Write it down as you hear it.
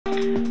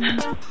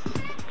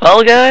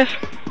Well guys,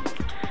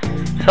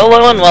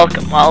 hello and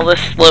welcome while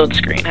this load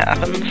screen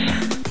happens.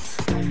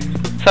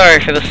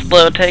 Sorry for this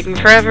load taking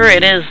forever,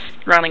 it is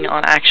running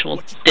on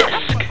actual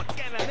disk.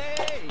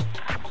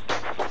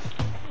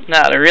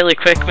 Now to really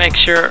quick make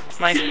sure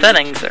my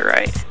settings are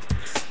right.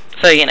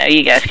 So you know,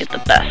 you guys get the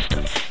best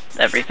of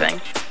everything.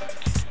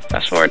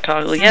 Fast forward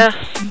toggle, yes.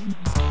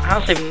 I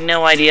honestly have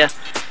no idea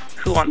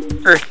who on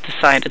earth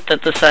decided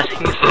that the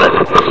settings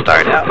that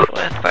start out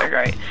with are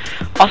right.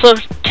 Also,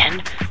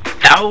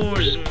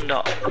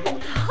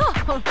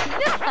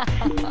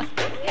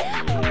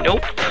 $10,000.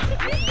 Nope.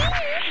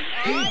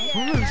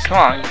 Come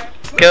on,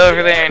 go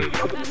over there and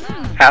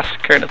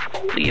ask her to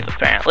leave,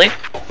 apparently.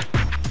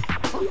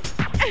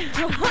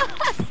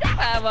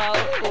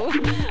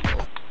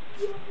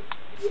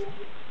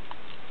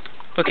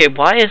 Okay,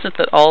 why is it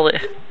that all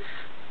that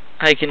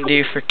I can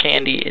do for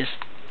candy is...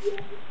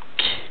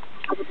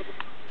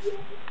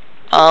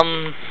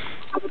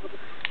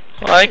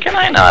 why can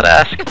I not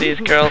ask these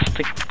girls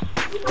to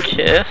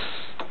kiss?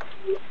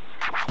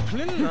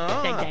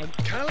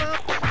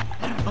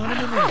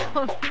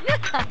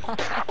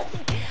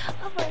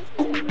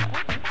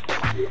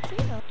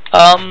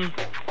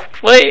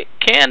 Wait,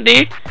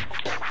 Candy?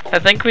 I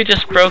think we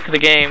just broke the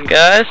game,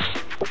 guys.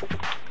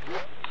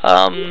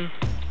 I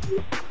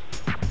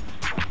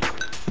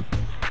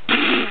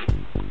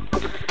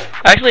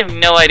actually have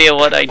no idea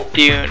what I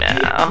do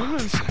now.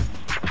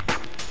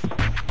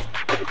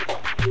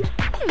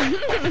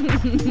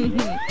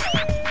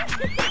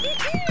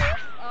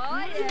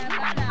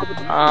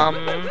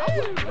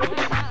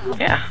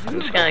 Yeah,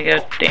 I'm just gonna go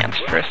dance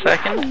for a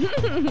second.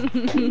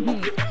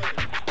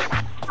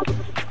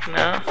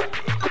 No.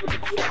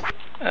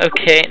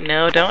 Okay,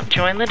 no, don't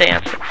join the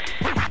dance.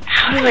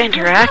 How do I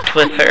interact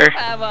with her?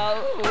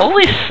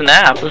 Holy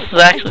snap, this is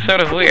actually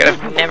sort of weird.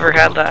 I've never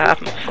had that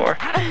happen before.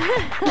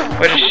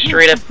 Where I just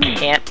straight up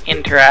can't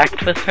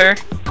interact with her.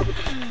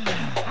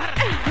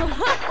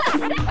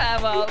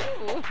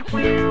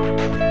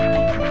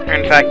 Or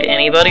in fact,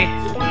 anybody.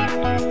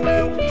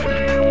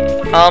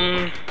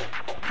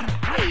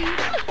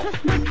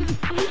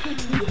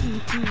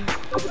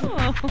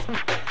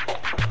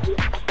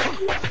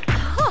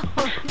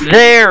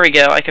 There we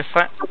go, I can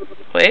find...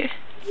 Wait.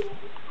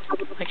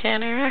 I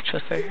can't interact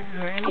with her,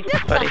 or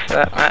anybody for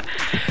that matter.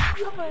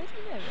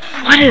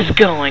 What is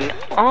going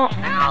on?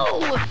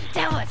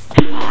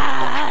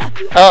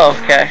 Oh,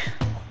 okay.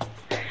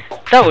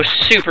 That was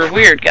super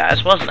weird,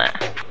 guys, wasn't it?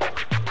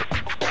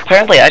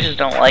 Apparently I just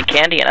don't like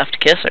Candy enough to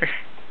kiss her.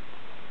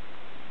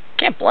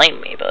 Can't blame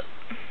me, but...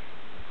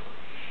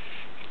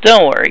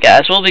 Don't worry,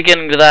 guys, we'll be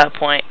getting to that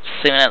point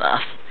soon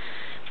enough.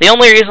 The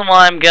only reason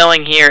why I'm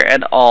going here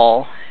at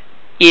all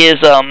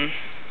is,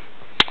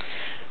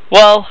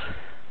 well,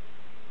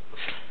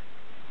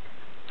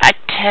 I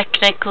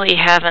technically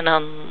haven't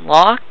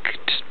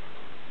unlocked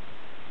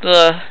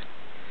the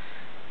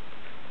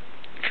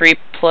free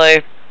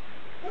play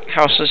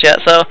houses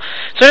yet, so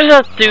I just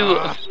have to do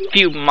a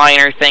few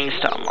minor things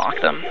to unlock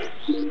them.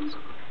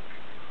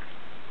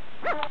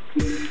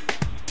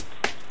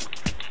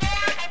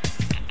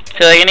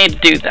 So I need to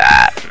do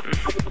that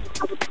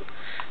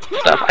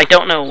stuff. I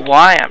don't know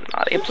why I'm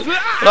not able to.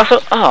 But also,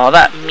 oh,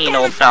 that mean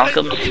old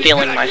Malcolm's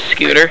stealing my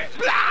scooter.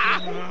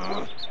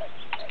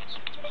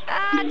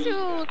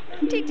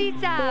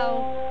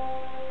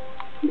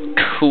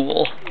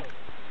 Cool.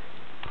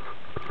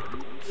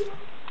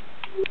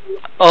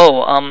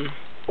 Oh, I'm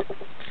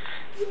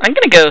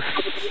gonna go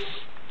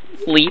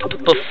sleep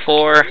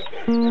before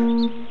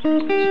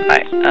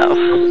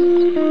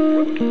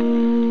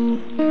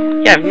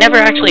Yeah, I've never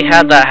actually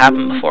had that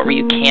happen before where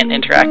you can't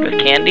interact with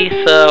Candy,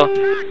 so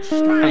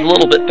I was a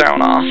little bit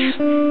thrown off.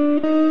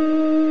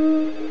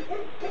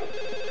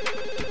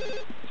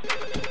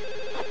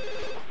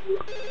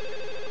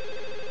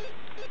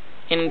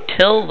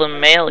 Until the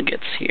mail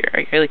gets here,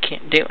 I really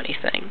can't do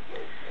anything.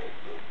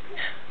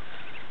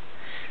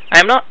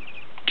 I'm not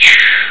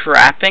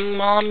trapping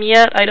Mom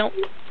yet. I don't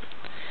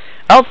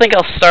think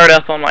I'll start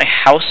up on my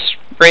house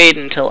raid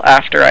until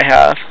after I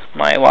have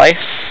my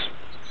wife.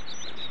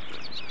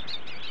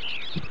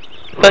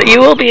 But you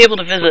will be able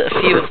to visit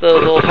a few of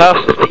those old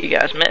houses that you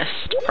guys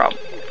missed,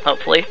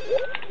 hopefully.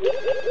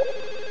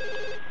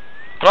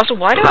 But also,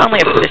 why do I only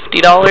have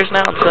 $50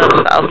 now instead of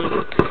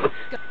 $1,000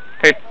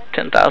 or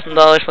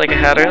 $10,000 like I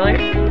had earlier?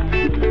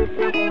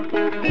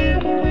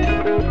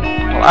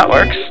 Well, that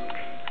works.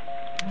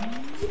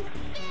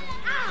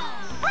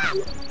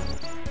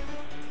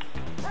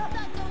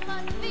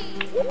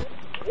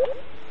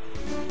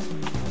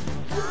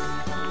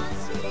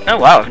 Oh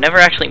wow, I've never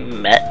actually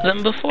met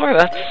them before?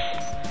 That's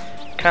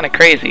kind of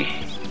crazy.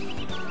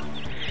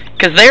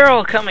 Because they're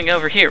all coming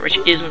over here, which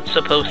isn't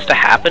supposed to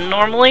happen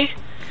normally.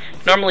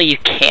 Normally you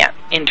can't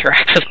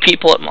interact with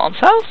people at Mom's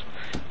house.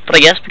 But I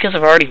guess because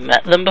I've already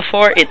met them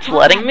before, it's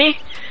letting me.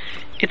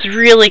 It's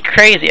really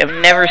crazy. I've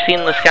never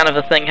seen this kind of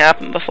a thing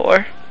happen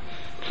before.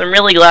 So I'm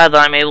really glad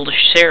that I'm able to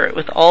share it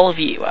with all of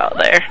you out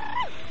there.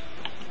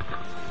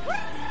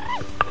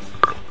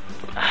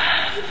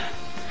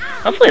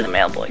 Hopefully the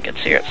mail boy gets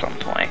here at some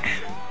point.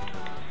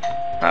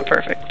 Not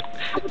perfect.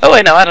 Oh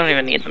wait, no, I don't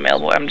even need the mail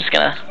boy. I'm just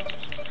gonna...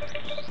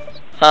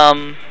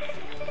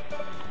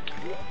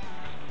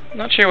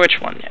 Not sure which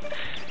one yet.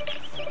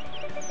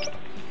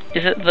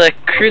 Is it the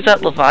Cruise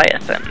at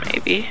Leviathan,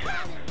 maybe?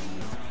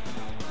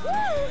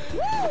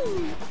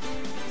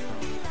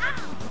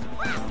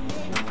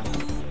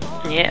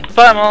 Yeah,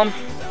 bye, Mom!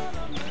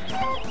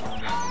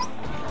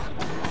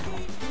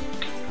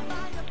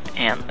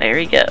 And there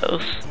he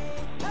goes.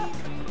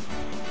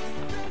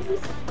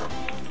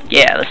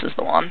 Yeah, this is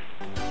the one.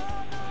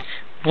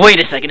 Wait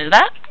a second, is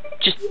that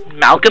just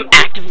Malcolm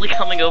actively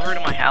coming over to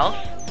my house?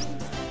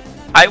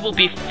 I will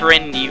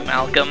befriend you,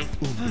 Malcolm.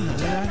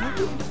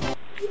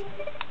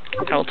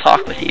 I will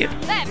talk with you.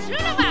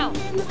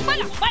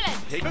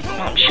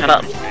 Mom, shut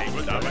up.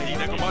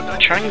 I'm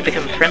trying to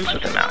become friends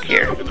with him out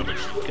here.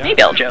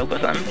 Maybe I'll joke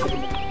with him.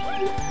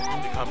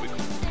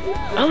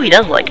 Oh, he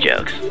does like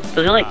jokes.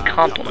 Does he like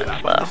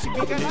compliments, though?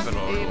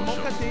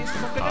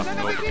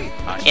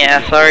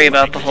 Yeah, sorry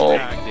about the whole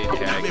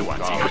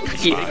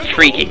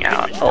freaking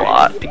out a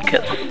lot,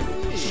 because...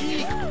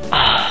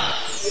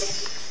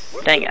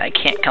 dang it, I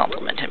can't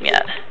compliment him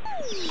yet.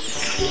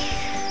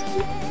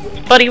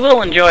 But he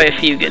will enjoy a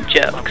few good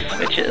jokes,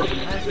 which is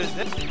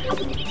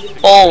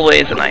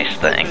always a nice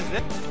thing.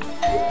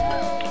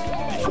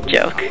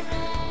 Joke.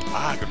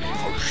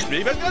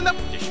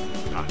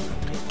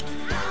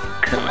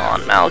 Come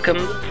on, Malcolm.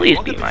 Please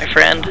be my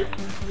friend.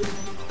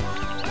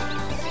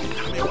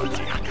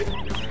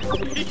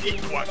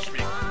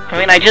 I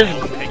mean, I just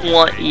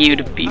want you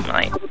to be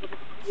my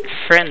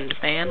friend,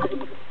 man.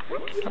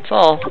 That's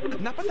all.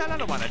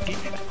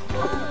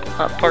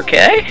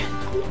 Parquet?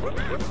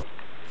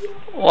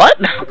 What?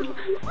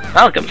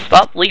 Malcolm,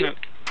 stop leaving.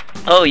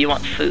 Oh, you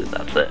want food,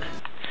 that's it.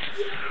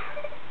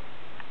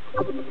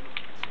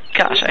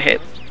 Gosh, I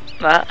hate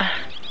that.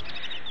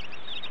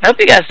 I hope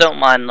you guys don't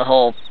mind the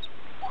whole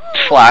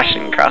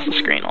flashing across the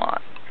screen a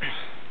lot.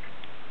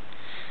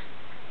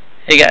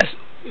 Hey guys,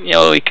 you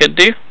know what we could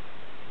do?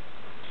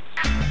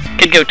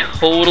 Could go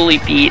totally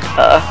beat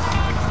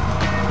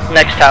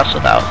Next House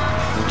without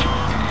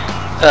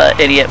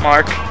Idiot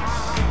Mark.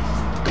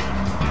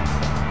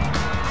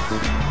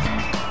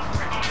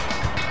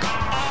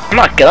 I'm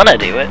not gonna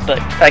do it, but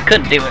I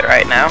could do it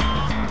right now.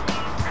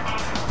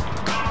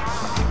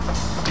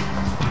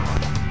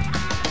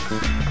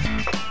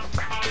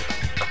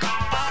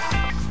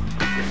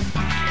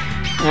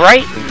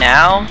 Right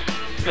now,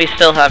 we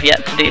still have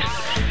yet to do...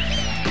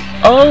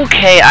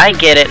 Okay, I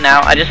get it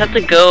now. I just have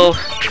to go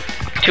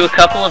to a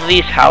couple of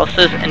these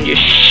houses and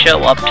just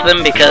show up to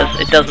them because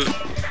it doesn't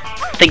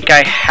think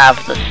I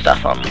have the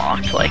stuff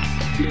unlocked. Like,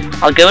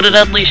 I'll go to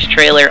Dudley's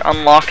trailer,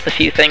 unlock the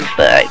few things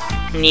that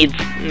needs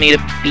me to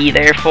be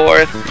there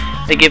for.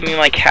 They give me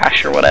my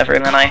cash or whatever,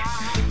 and then I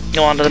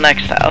go on to the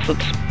next house.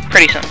 It's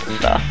pretty simple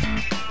stuff.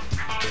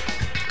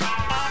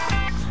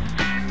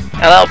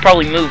 And I'll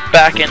probably move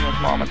back in with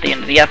Mom at the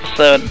end of the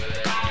episode,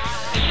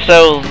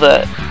 so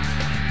that,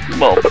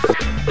 well,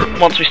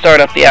 once we start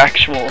up the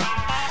actual,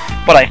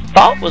 what I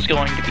thought was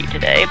going to be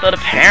today, but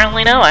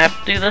apparently no, I have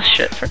to do this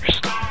shit first.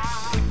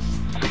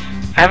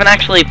 I haven't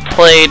actually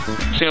played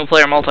single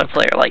player,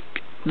 multiplayer like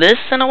this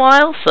in a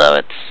while, so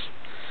it's,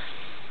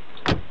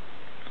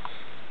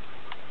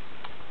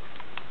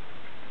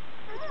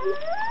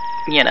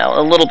 you know,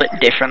 a little bit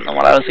different than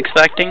what I was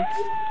expecting.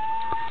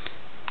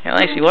 Hey,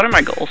 Lacey, what are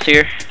my goals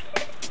here?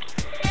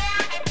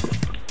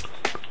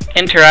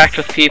 Interact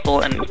with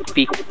people and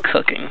be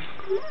cooking.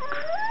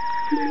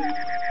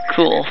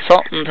 Cool.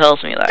 Something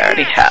tells me that I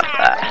already have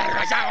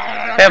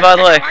that. Hey, by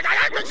the way,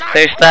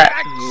 there's that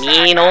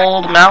mean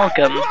old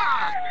Malcolm.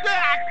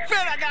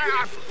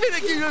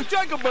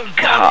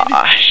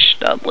 Gosh,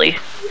 Dudley.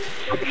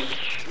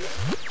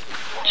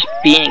 Just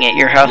being at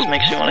your house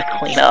makes me want to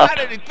clean up.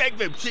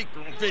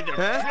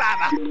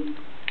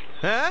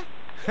 Huh?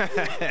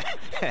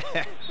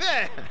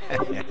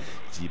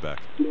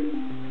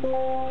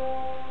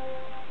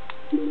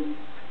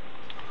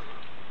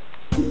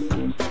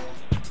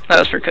 That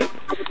was for cook.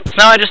 So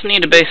now I just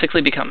need to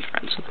basically become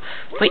friends with...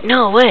 Wait,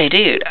 no way,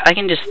 dude. I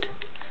can just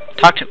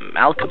talk to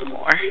Malcolm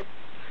more.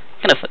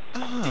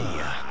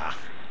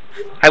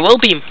 I will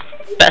be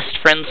best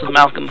friends with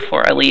Malcolm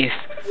before I leave.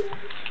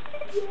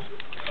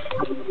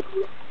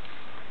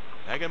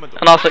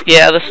 And also,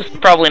 yeah, this is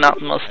probably not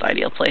the most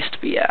ideal place to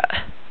be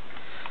at.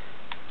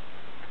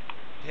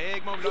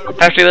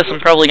 After this, I'm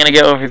probably going to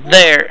go over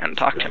there and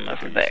talk to him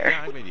over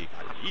there.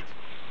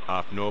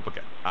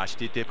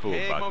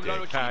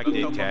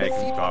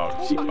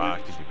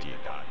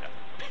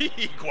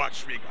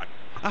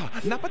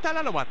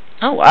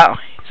 Oh wow,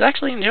 he's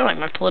actually enjoying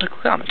my political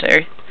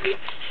commentary.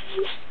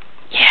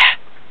 Yeah,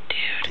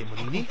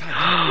 dude.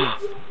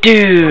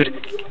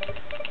 Dude!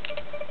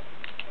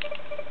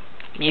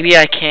 Maybe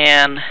I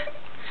can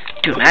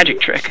do a magic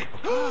trick.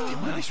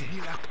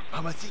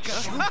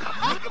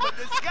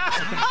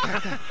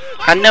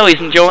 I know he's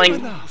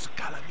enjoying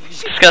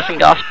discussing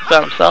gossip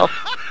about himself.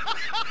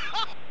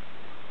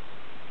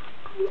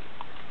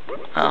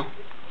 Oh.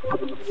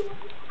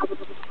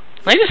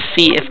 Let me just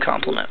see if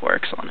compliment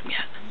works on him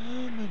yet.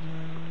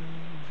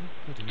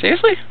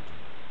 Seriously?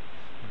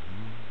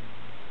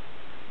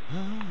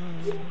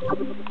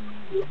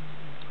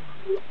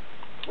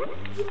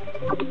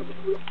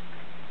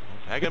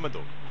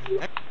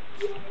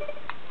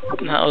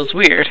 That was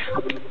weird.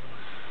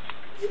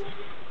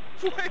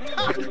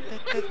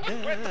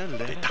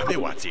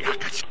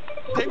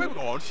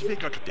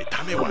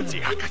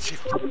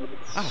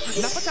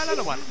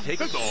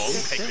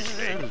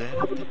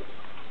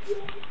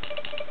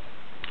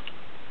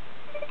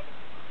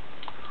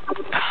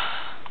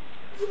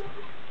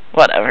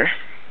 Whatever.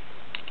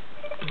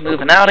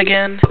 Moving out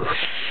again.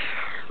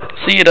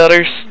 See you,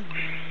 daughters.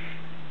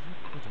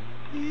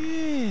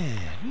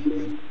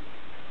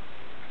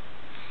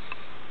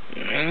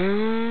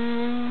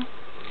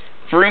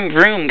 Vroom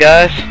vroom,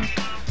 guys.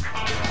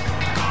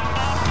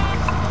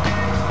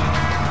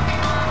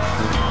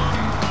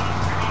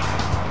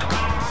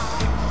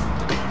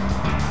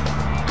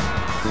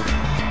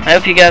 I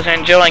hope you guys are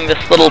enjoying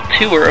this little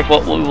tour of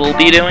what we will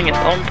be doing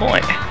at Lone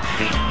Point.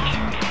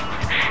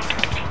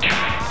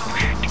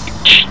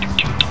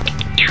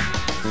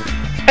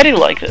 I do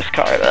like this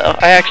car, though.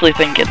 I actually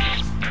think it's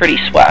pretty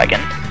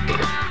swaggin'.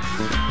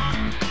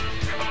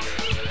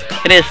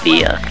 It is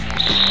the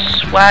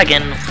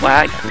Swaggin'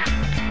 Wagon.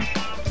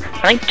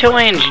 I think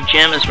Toan's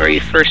Gym is where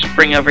you first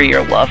bring over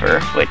your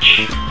lover,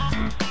 which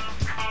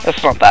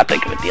that's not that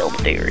big of a deal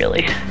to do,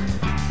 really.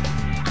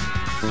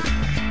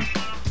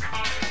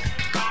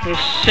 I'm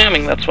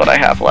assuming that's what I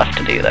have left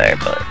to do there,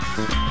 but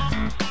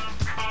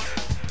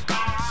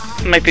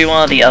it might be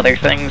one of the other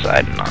things,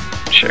 I'm not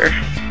sure.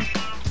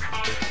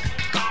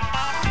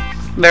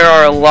 There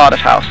are a lot of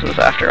houses,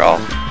 after all.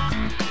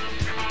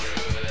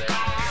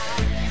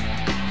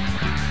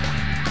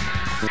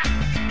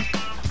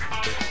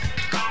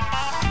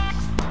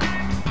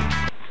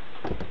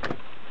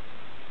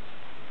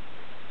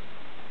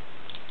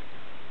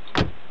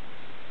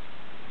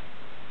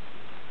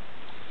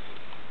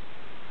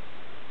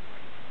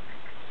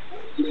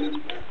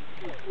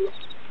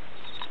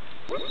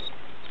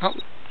 Oh,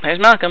 there's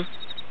Malcolm.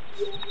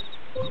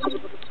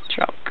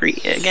 Drop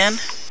greet you again.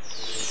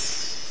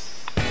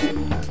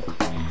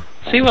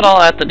 See what all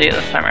I have to do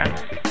this time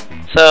around.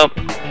 So,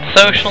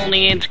 social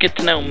needs, get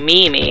to know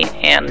Mimi,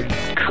 and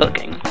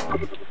cooking.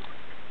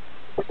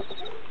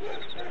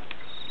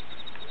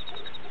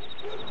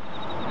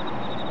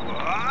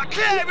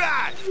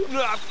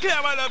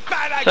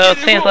 So it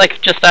seems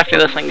like just after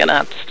this I'm gonna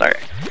have to start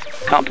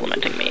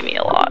complimenting Mimi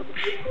a lot.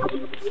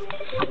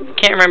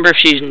 Can't remember if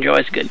she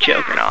enjoys a good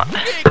joke or not.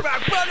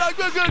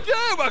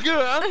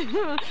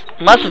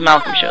 Unless if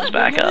Malcolm shows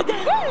back up.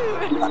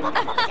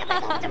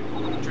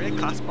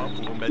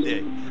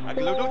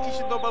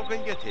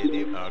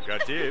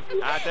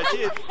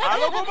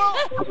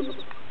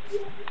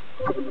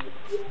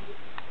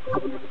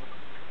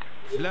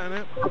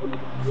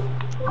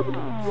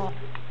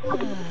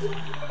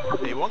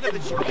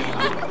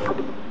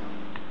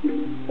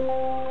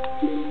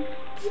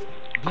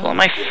 Well,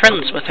 am I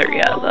friends with her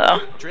yet, though?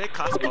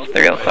 That's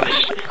the real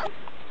question.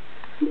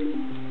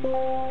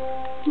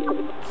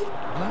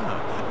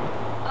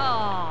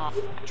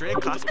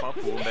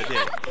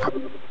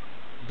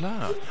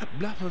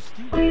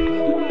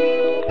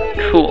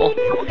 Cool.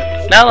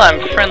 Now that I'm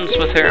friends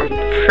with her, I'm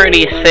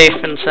pretty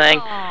safe in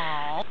saying,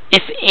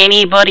 if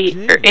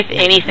anybody, or if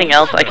anything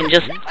else, I can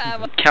just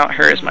count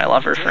her as my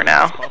lover for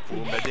now.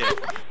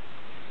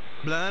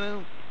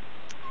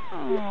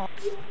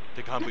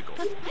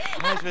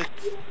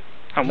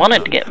 I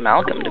wanted to get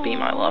Malcolm to be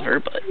my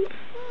lover, but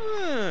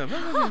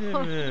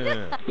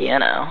you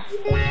know.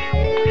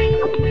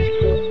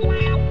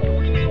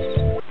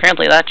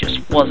 Apparently that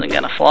just wasn't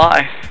gonna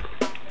fly.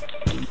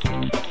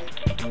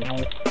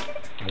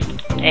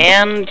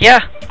 And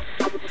yeah,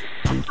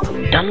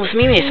 done with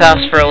Mimi's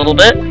house for a little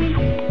bit.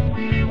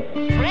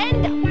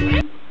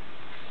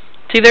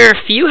 See, there are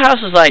a few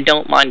houses I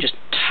don't mind just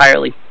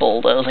entirely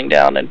bulldozing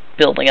down and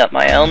building up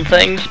my own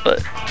things,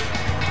 but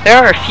there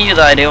are a few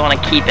that I do want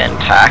to keep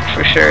intact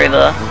for sure.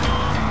 The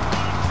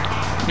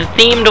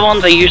themed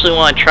ones, I usually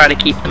want to try to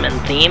keep them in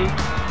theme.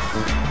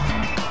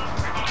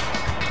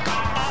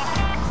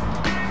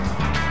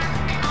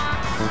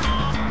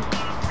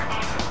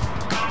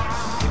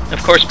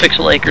 Of course,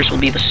 Pixel Acres will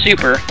be the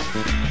super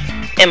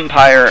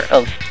empire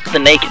of the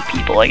naked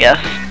people, I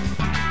guess.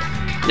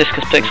 Just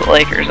because Pixel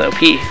Acres OP.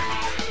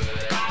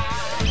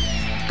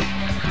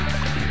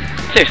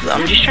 Seriously,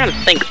 I'm just trying to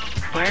think,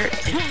 where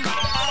is...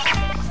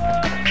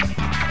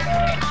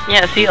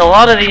 Yeah, see, a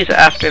lot of these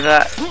after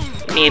that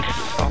need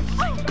something.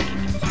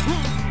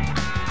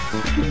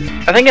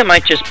 I think it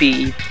might just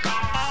be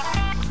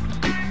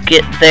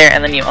get there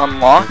and then you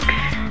unlock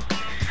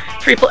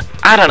free play.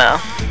 I don't know.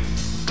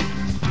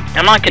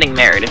 I'm not getting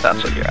married if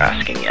that's what you're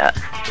asking yet.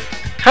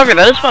 However,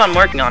 that is what I'm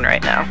working on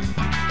right now.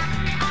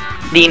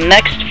 The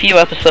next few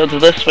episodes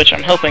of this, which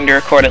I'm hoping to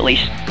record at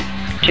least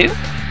 2.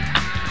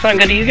 Sound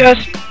good to you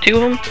guys? 2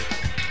 of them?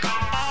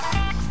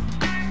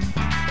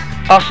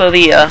 Also,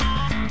 the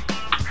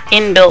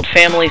inbuilt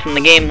families in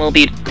the game will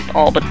be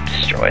all but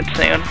destroyed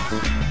soon.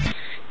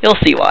 You'll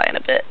see why in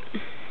a bit.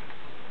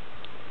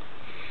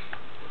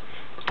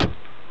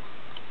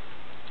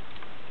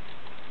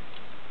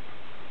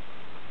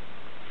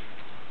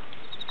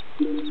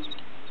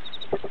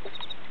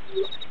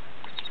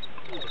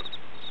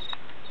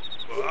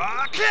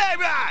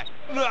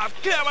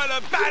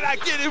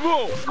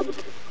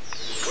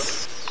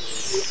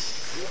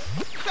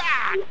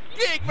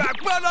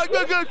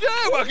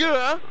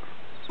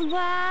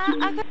 Wow,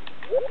 I got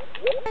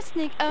a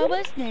sneak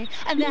over snake,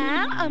 and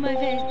now on my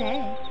first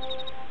day.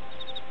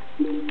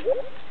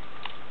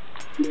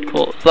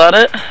 Cool, is that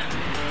it?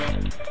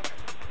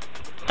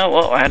 Oh,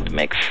 whoa, I had to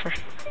make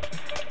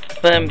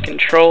them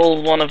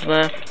control one of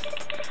the...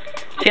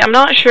 See, I'm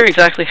not sure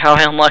exactly how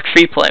I unlock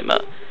free play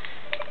mode.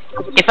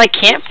 If I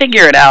can't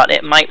figure it out,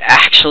 it might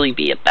actually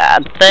be a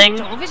bad thing.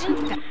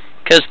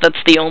 Because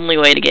that's the only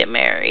way to get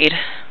married.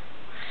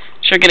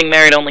 Sure, getting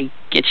married only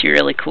gets you a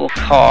really cool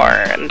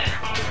car and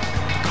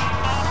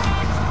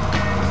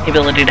the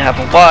ability to have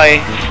a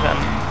wife, and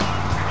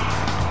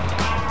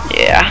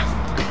yeah.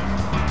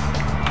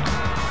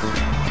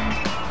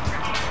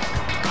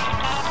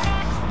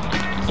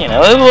 You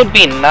know, it would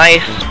be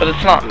nice, but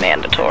it's not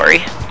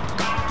mandatory.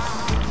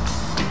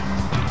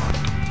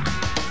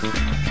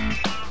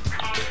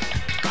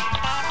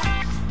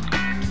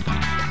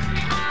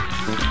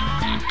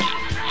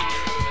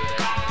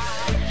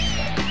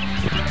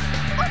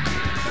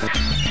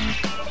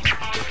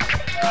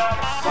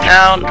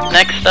 Now,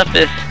 next up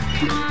is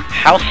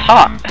House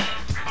Hop.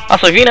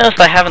 Also, if you noticed,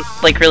 I haven't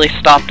like really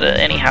stopped at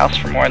any house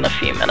for more than a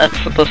few minutes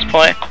at this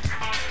point.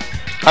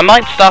 I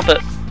might stop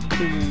at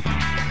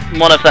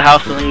one of the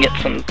houses and get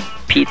some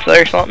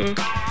pizza or something,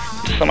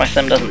 just so my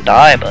sim doesn't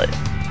die, but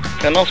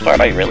for the most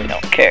part, I really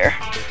don't care.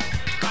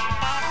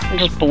 I'm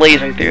just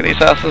blazing through these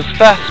houses as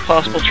fast as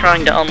possible,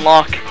 trying to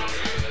unlock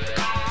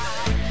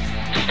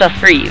stuff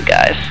for you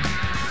guys,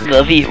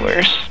 the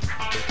viewers.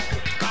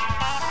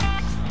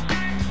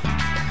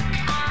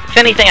 If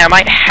anything, I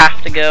might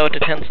have to go to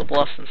Tinsel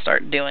Bluffs and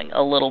start doing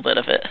a little bit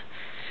of it.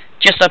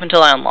 Just up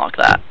until I unlock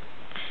that.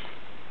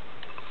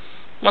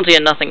 Once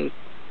again, nothing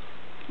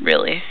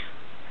really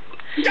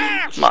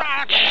much.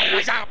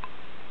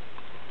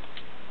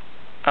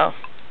 Oh.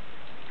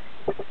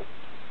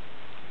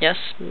 Yes,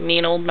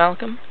 mean old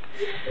Malcolm.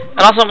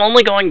 And also, I'm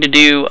only going to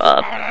do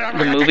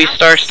the movie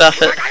star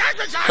stuff at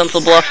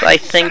Tinsel Bluffs, I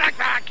think.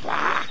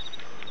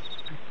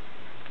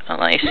 Oh,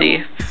 let me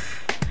see.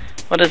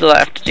 What does I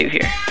have to do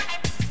here?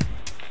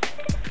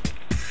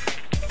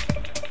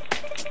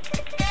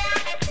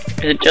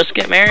 Is it just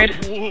get married?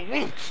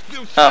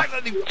 Oh,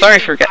 sorry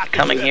for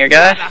coming here,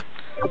 guys.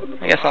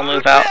 I guess I'll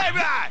move out.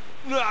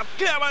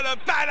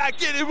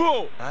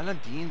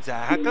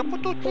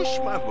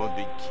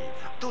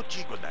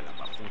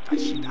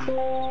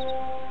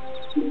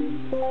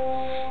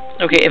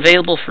 Okay,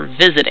 available for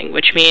visiting,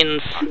 which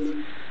means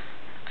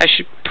I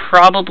should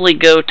probably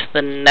go to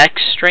the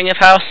next string of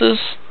houses,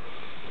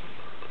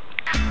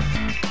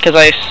 because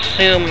I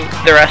assume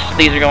the rest of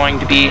these are going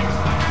to be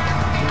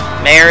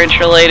marriage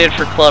related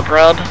for Club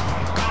Rub.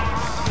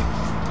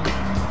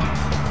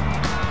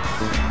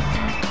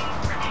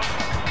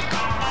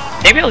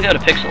 Maybe I'll go to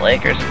Pixel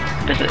Acres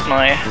and visit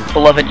my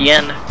beloved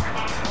Yin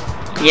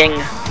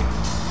Yang.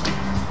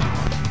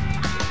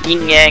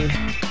 Yin Yang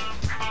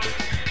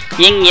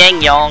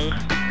Yang.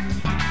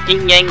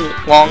 Yin Yang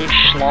Long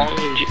Schlong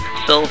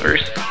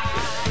Silvers.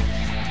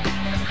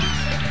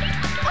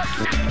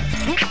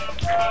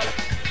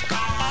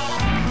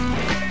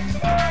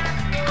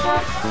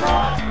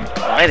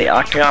 Why the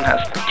Octagon has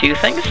two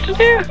things to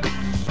do?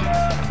 I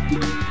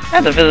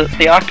had to visit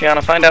the Octagon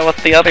and find out what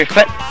the other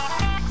thing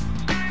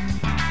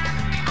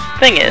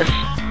is.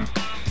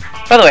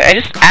 By the way, I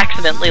just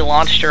accidentally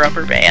launched a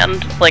rubber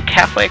band, like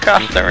halfway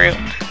across the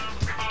room.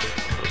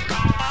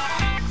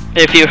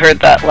 If you heard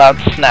that loud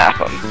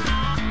snap, I'm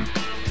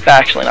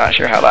actually not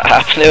sure how that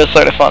happened. It was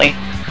sort of funny.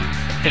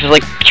 It was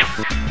like,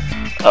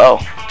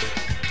 oh.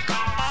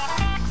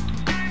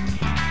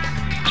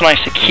 It's my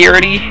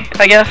security,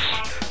 I guess.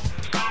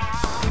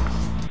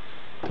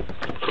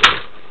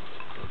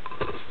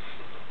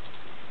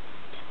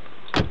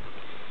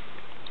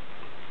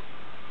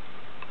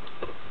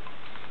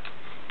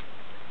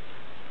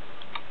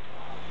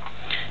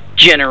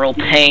 General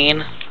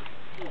pain.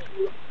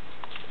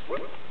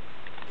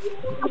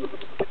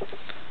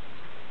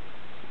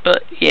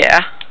 But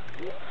yeah,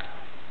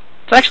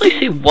 let's actually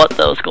see what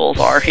those goals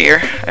are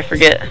here. I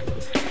forget.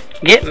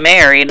 Get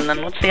married, and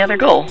then what's the other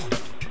goal?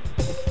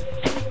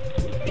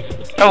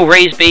 Oh,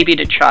 raise baby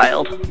to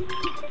child.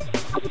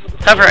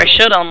 However, I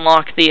should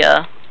unlock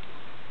the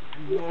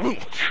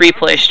free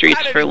play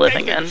streets for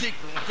living in.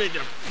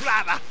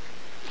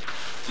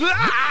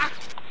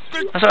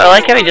 Also, I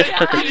like how he just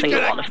took a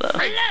single one of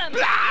those.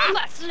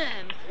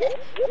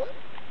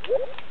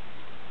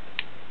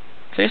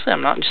 Seriously,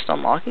 I'm not just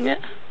unlocking it?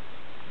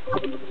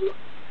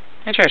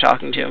 I try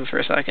talking to him for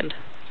a second.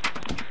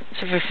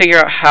 See if we figure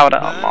out how to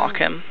unlock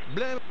him.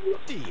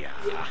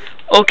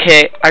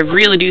 Okay, I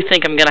really do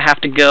think I'm gonna have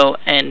to go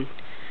and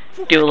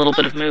do a little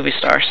bit of movie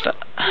star stuff.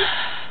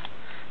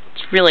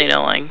 It's really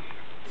annoying.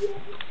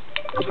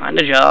 Find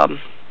a job.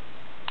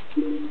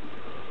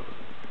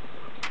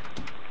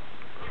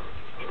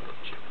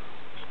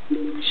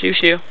 Shoo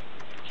shoo.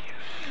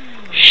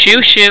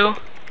 Shoo shoo.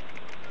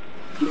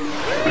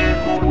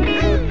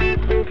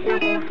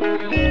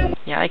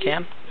 Yeah, I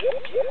can.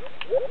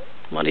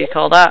 What do you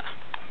call that?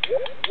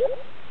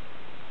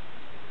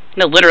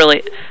 No,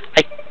 literally,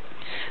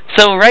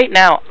 so right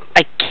now,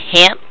 I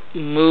can't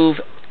move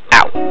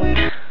out.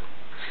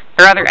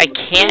 Or rather, I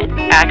can't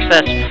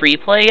access free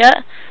play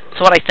yet.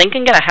 So what I think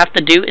I'm gonna have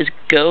to do is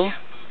go...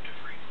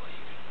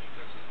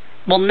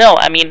 Well, no,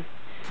 I mean,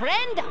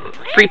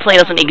 free play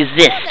doesn't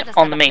exist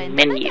on the main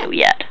menu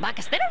yet.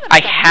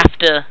 I have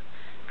to,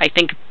 I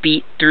think,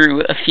 beat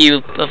through a few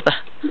of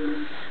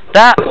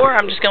that, or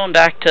I'm just going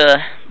back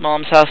to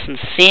Mom's house and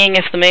seeing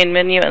if the main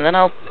menu, and then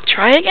I'll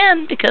try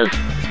again, because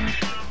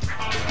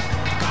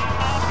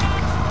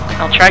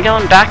I'll try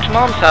going back to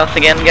Mom's house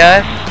again,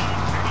 guys.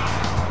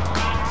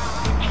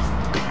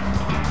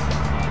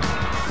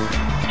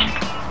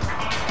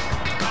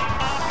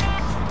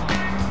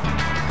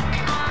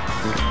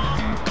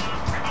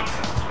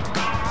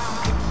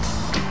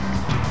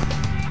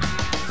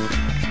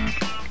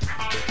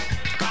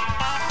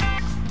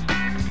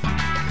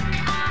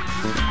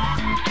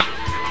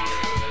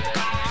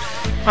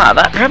 Wow,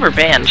 that rubber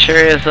band sure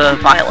is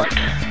violent.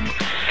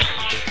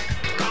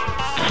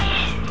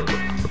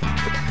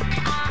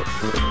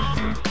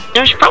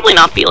 I should probably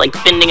not be like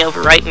bending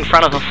over right in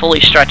front of a fully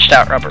stretched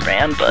out rubber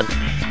band, but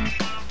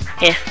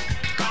yeah.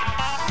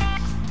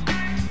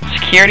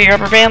 Security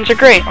rubber bands are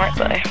great, aren't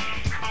they?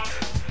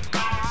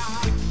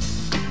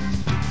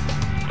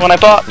 When I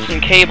bought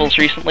some cables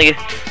recently,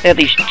 they had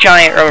these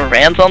giant rubber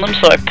bands on them,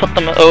 so I put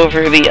them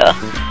over the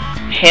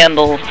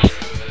handles,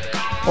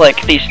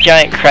 like these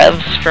giant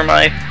crevs for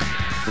my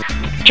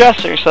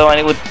dresser, so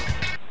I would,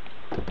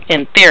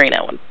 in theory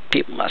now, when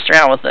people messed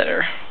around with it,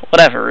 or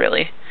whatever,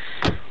 really.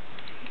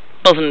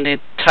 Wasn't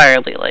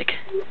entirely, like,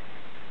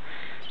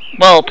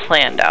 well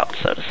planned out,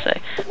 so to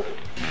say.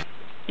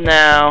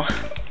 Now,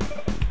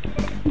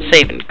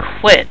 save and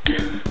quit.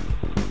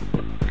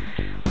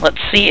 Let's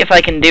see if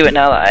I can do it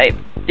now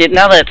that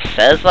now that it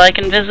says I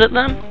can visit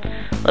them.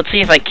 Let's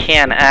see if I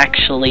can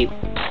actually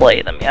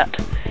play them yet.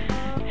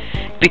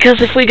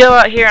 Because if we go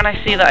out here and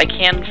I see that I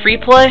can free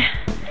play,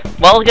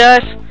 well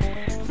guys,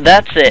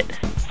 that's it.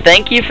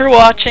 Thank you for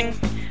watching,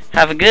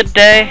 have a good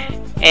day,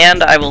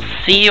 and I will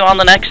see you on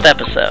the next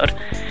episode,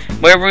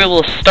 where we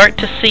will start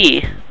to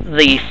see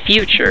the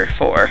future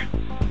for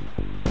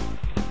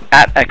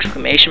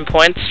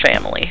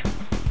 !family.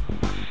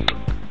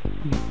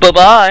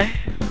 Bye-bye.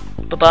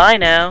 Bye-bye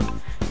now.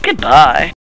 Goodbye.